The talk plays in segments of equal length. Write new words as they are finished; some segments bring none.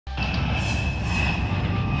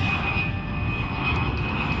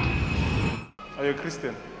Are you a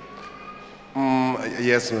Christian?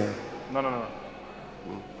 Yes, sir. No.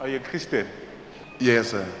 Are you a Christian? Yes,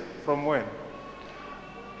 sir. From when?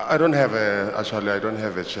 I don't have I don't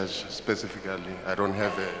have a church specifically. I don't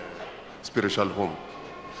have a spiritual home.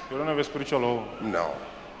 You don't have a spiritual home. No.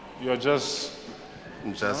 You're just...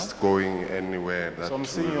 I'm just going anywhere. So I'm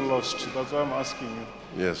seeing you lost. That's why I'm asking you.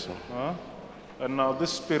 Yes, sir. Huh? And now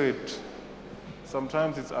this spirit,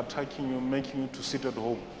 sometimes it's attacking you, making you to sit at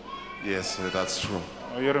home. Yes, sir, that's true.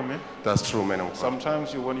 Are you hearing me? That's true, man of God.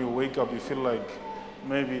 Sometimes when you wake up, you feel like,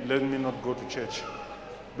 maybe let me not go to church.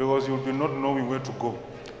 Because you'll be not knowing where to go.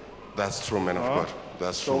 That's true, man of God.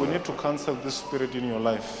 That's true. So we need to cancel this spirit in your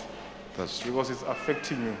life. That's true. Because it's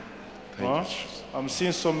affecting you. Thank you. I'm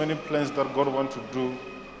seeing so many plans that God wants to do,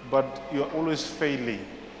 but you're always failing.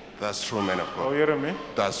 That's true, man of God. Are you hearing me?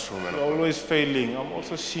 That's true, man of You're God. always failing. I'm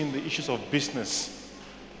also seeing the issues of business.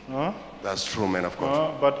 That's true, man of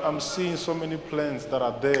God. But I'm seeing so many plans that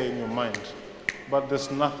are there in your mind, but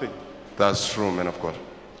there's nothing. That's true, man of God.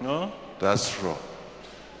 That's true.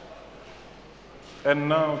 And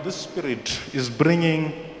now this spirit is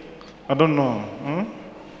bringing, I don't know,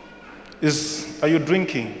 are you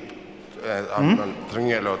drinking? I'm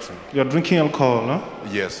drinking a lot. You're drinking alcohol, huh?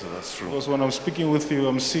 Yes, that's true. Because when I'm speaking with you,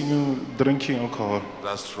 I'm seeing you drinking alcohol.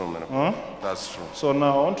 That's true, man of God. That's true. So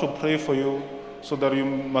now I want to pray for you so that you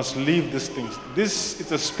must leave these things. This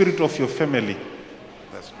is a spirit of your family.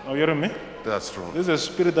 That's, Are you hearing me? that's true. This is a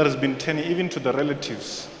spirit that has been turning even to the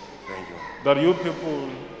relatives. Thank you. That you people,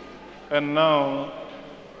 and now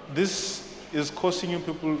this is causing you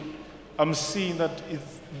people, I'm seeing that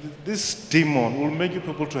this demon will make you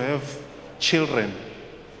people to have children.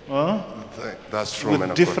 That's true, man with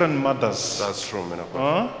of different God. mothers. That's true, man of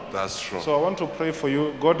God. That's true. So I want to pray for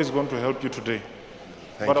you. God is going to help you today.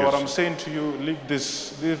 Thank But you. what I'm saying to you, leave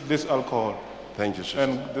this alcohol. Thank you, Jesus.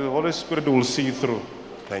 And the Holy Spirit will see you through.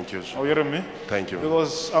 Thank you. Are you hearing me? Thank you.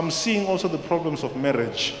 Because I'm seeing also the problems of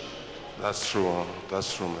marriage. That's true.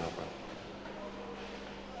 That's true, man of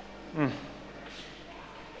God.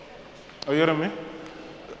 Are you hearing me?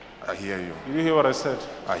 I hear you. Did you hear what I said?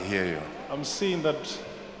 I hear you. I'm seeing that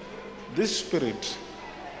this spirit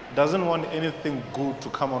doesn't want anything good to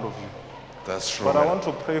come out of you. That's true. But I man. want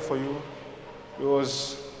to pray for you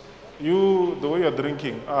because you, the way you're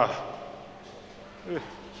drinking, I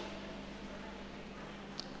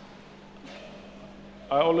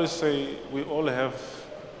always say we all have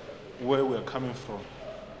where we're coming from.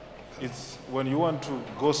 It's when you want to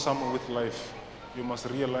go somewhere with life, you must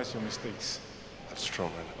realize your mistakes. That's true,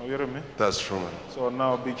 man. Are you hearing me? That's true, man. So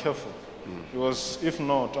now be careful. Because if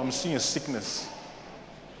not, I'm seeing a sickness.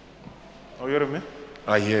 Are you hearing me?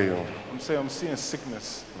 I hear you. I'm saying I'm seeing a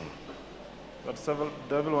sickness. That the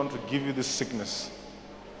devil want to give you this sickness.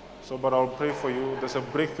 So, but I'll pray for you. There's a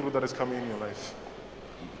breakthrough that is coming in your life.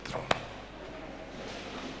 Come out.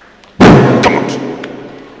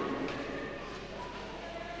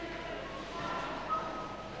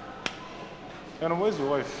 And where's your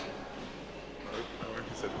wife?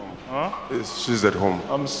 She's at home. Huh? She's at home.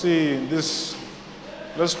 I'm seeing this.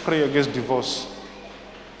 Let's pray against divorce.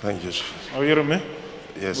 Thank you, Jesus. Are you hearing me?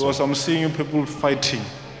 Yes, Because man. I'm seeing you people fighting.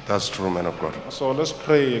 That's true, man of God. So let's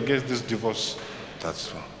pray against this divorce. That's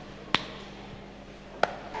true.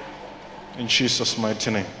 In Jesus'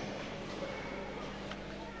 mighty name.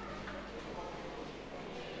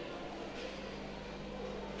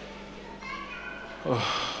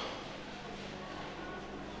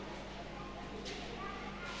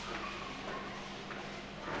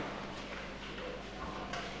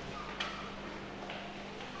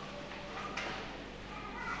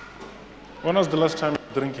 When was the last time you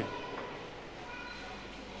were drinking?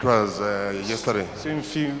 It was yesterday. Seen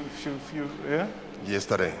yeah?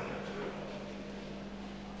 Yesterday.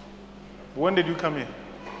 When did you come here?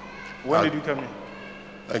 When did you come here?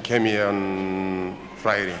 I came here on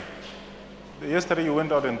Friday. Yesterday you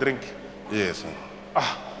went out and drink. Yes, sir.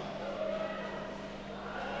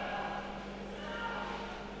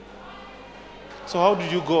 So how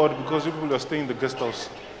did you go out? Because you people are staying in the guest house.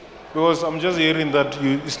 Because I'm just hearing that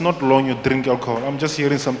it's not long you drink alcohol. I'm just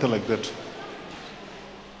hearing something like that.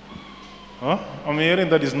 Huh? I'm hearing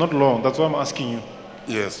that it's not long. That's why I'm asking you.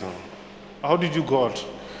 Yes, sir. How did you go out?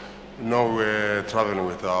 No, we're traveling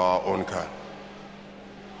with our own car.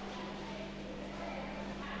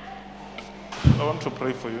 I want to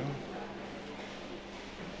pray for you.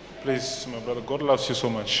 Please, my brother, God loves you so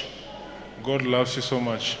much. God loves you so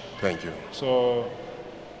much. Thank you. So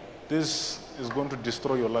this is going to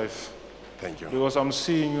destroy your life. Thank you. Because I'm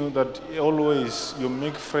seeing you that always you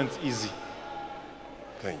make friends easy.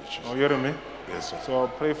 Thank you, Jesus. Are you hearing me? Yes, sir. So I'll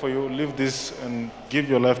pray for you. Leave this and give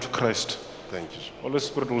your life to Christ. Thank you. Holy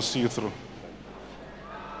Spirit will see you through.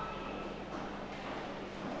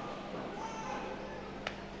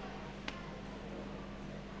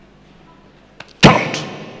 Count.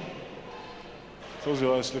 Close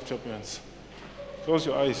your eyes, lift up your hands. Close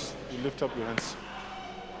your eyes, you lift up your hands.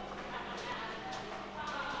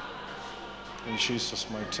 In Jesus'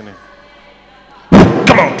 mighty name.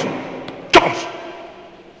 Come out! Come out!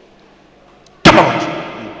 Come out,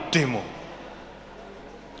 you demon!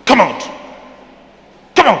 Come out!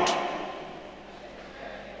 Come out!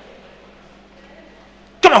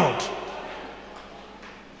 Come out!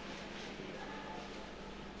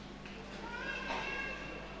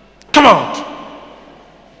 Come out!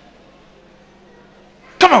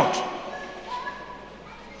 Come out!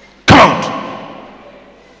 Come out!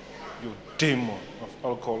 You demon of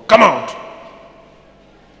alcohol, come out!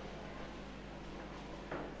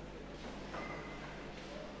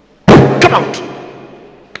 Come out!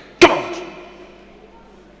 Come out!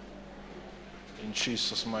 In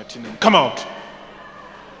Jesus' mighty name, come out!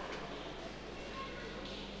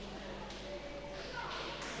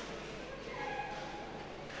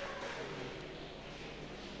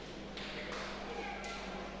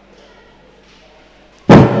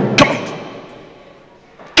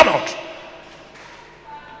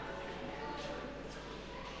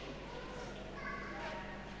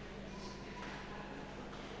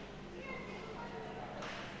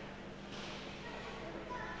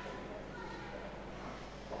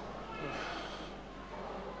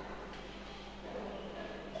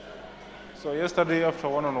 So yesterday after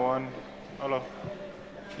one-on-one, hello?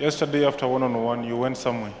 Yesterday after one-on-one, you went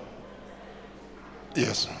somewhere?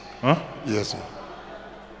 Yes. Huh? Yes.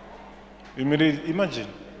 Imagine.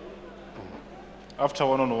 After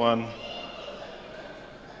one-on-one,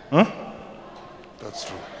 huh? That's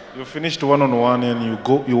true. You finished one-on-one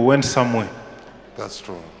and you went somewhere. That's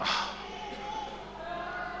true. Oh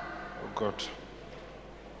God.